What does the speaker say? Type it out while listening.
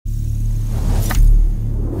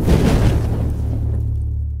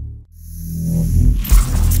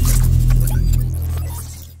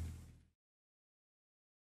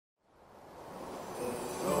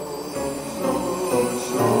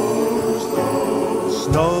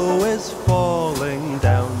snow is falling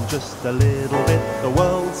down just a little bit. The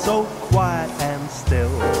world's so quiet and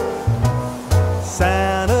still.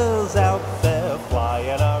 Santa's out there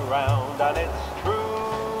flying around, and it's true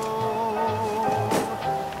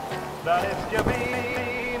that if you be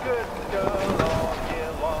a good girl all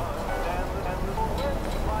year long, and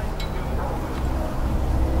it's like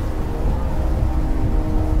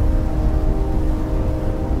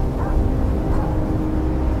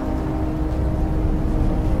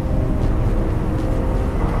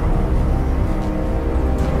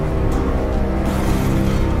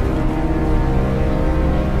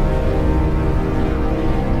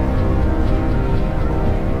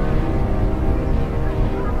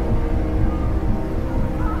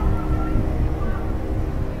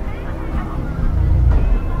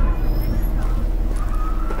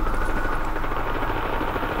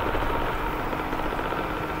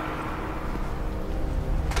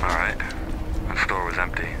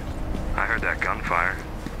empty. I heard that gunfire.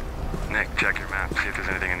 Nick, check your map, see if there's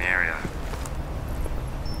anything in the area.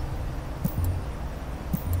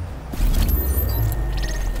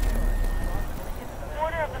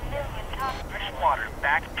 Water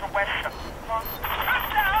back to west.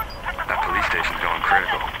 That police station's going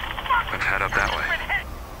critical. Let's head up that way.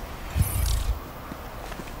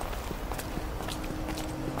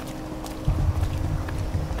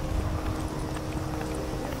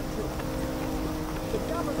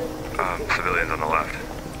 Civilians on the left.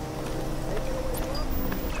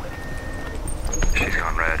 She's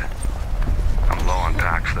gone red. I'm low on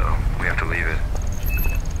packs though. We have to leave it.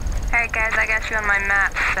 Alright guys, I got you on my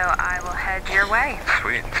map, so I will head your way.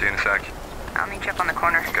 Sweet. See you in a sec. I'll meet you up on the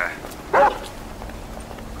corner. Okay.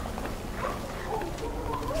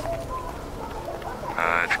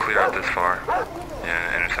 It's clear up this far.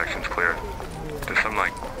 Yeah, the intersection's clear. There's some,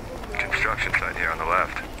 like, construction site here on the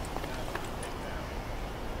left.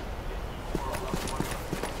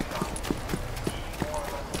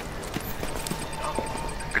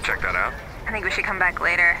 Could check that out. I think we should come back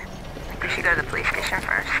later. I think we should go to the police station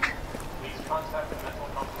first.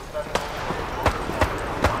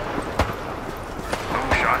 Oh,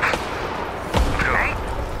 shots. Let's go. Alright,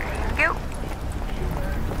 go.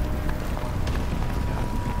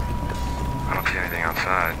 I don't see anything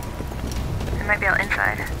outside. It might be out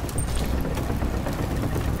inside.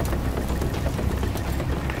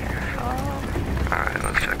 Alright,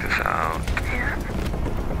 let's check this out. Yeah.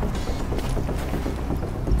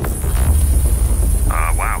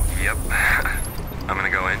 Wow, yep. I'm gonna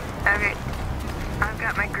go in. Okay. I've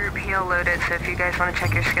got my group heal loaded, so if you guys want to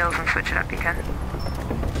check your skills and switch it up, you can.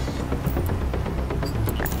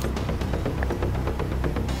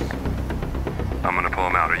 I'm gonna pull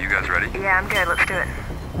him out. Are you guys ready? Yeah, I'm good. Let's do it.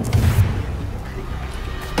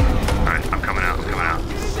 Alright, I'm coming out. Coming out.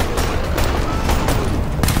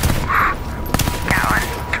 Got one.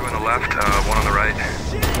 Two on the left, one on the right.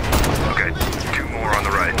 Okay, two more on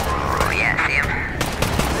the right. Oh yeah, see him.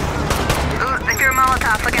 Ooh, they threw a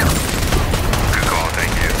Molotov. Look out. Good call, thank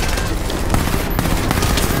you.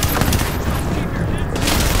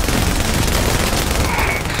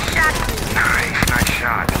 Shot. Nice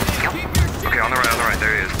shot. Yep. Okay, on the right,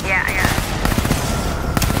 there he is. Yeah, I got it.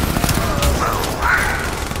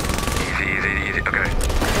 Easy, okay.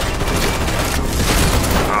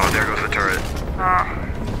 Oh, there goes the turret. Oh.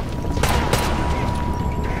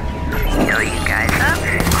 Heal you guys up.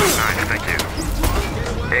 Nice, thank you.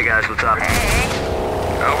 Hey guys, what's up? Hey.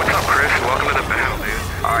 Oh, what's up, Chris? Welcome to the battle, dude.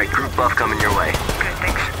 Alright, group buff coming your way. Good,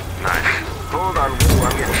 thanks. Nice. Hold on, whoa,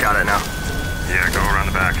 I'm getting shot at now. Yeah, go around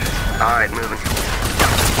the back. Alright, moving.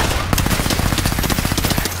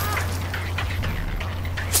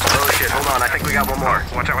 Oh shit, hold on, I think we got one more.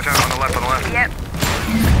 Watch out, on the left, Yep.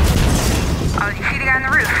 Oh, you see the guy on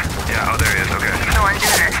the roof? Yeah, oh, there he is, okay. He's the one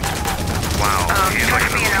doing it. Wow, Oh, he's he's like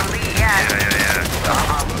supposed to be an elite, yeah.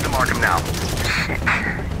 Yeah. I'll move to mark him now. Shit.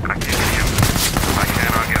 I can't see him. I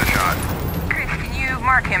cannot get a shot. Chris, can you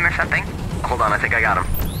mark him or something? Hold on, I think I got him.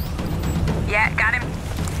 Yeah, got him.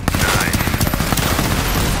 Nice.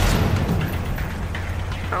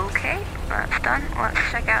 Okay, that's done. Let's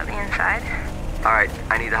check out the inside. Alright,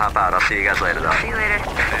 I need to hop out. I'll see you guys later though. See you later.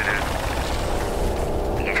 See you, dude.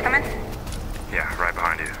 You guys coming? Yeah, right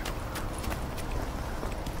behind you.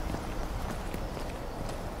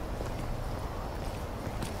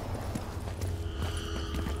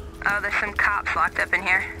 Oh, there's some cops locked up in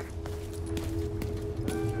here.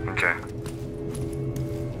 Okay.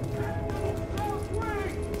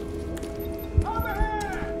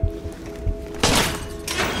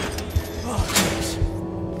 Oh, jeez.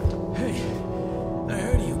 Hey, I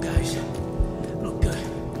heard of you guys. Look,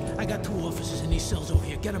 I got two officers in these cells over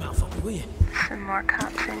here. Get them out for me, will you? Some more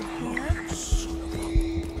cops in here.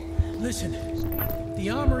 Listen, the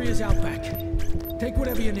armory is out back. Take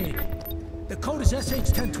whatever you need. The code is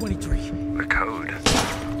SH-1023. The code?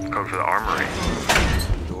 Code for the armory.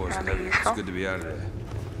 Doors That'll be heavy. It's useful. good to be out of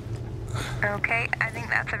there. Okay, I think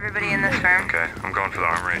that's everybody in this room. Okay, I'm going for the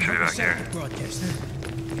armory. Should be back here. Broadcaster.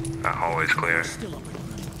 That hallway's clear. Still up and running.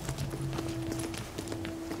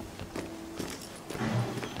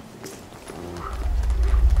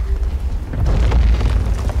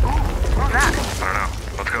 What was that? I don't know.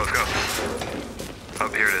 Let's go, let's go. Oh,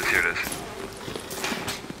 here it is, here it is.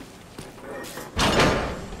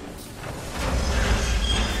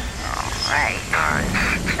 Right.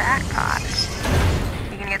 Nice. Jackpot.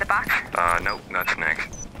 You gonna get the box? Nope, that's next.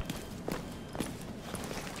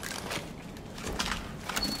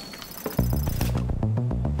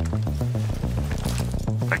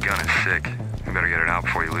 That gun is sick. You better get it out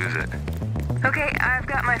before you lose it. Okay, I've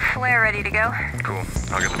got my flare ready to go. Cool,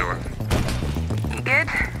 I'll get the door. You good?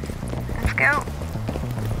 Let's go.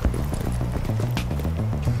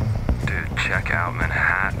 Dude, check out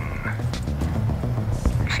Manhattan.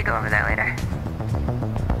 We should go over there later.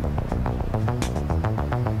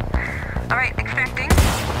 Alright, extracting.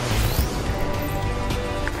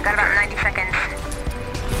 Got about 90 seconds.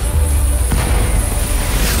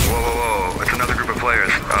 Whoa, whoa, whoa. It's another group of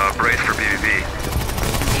players. Brace for PvP.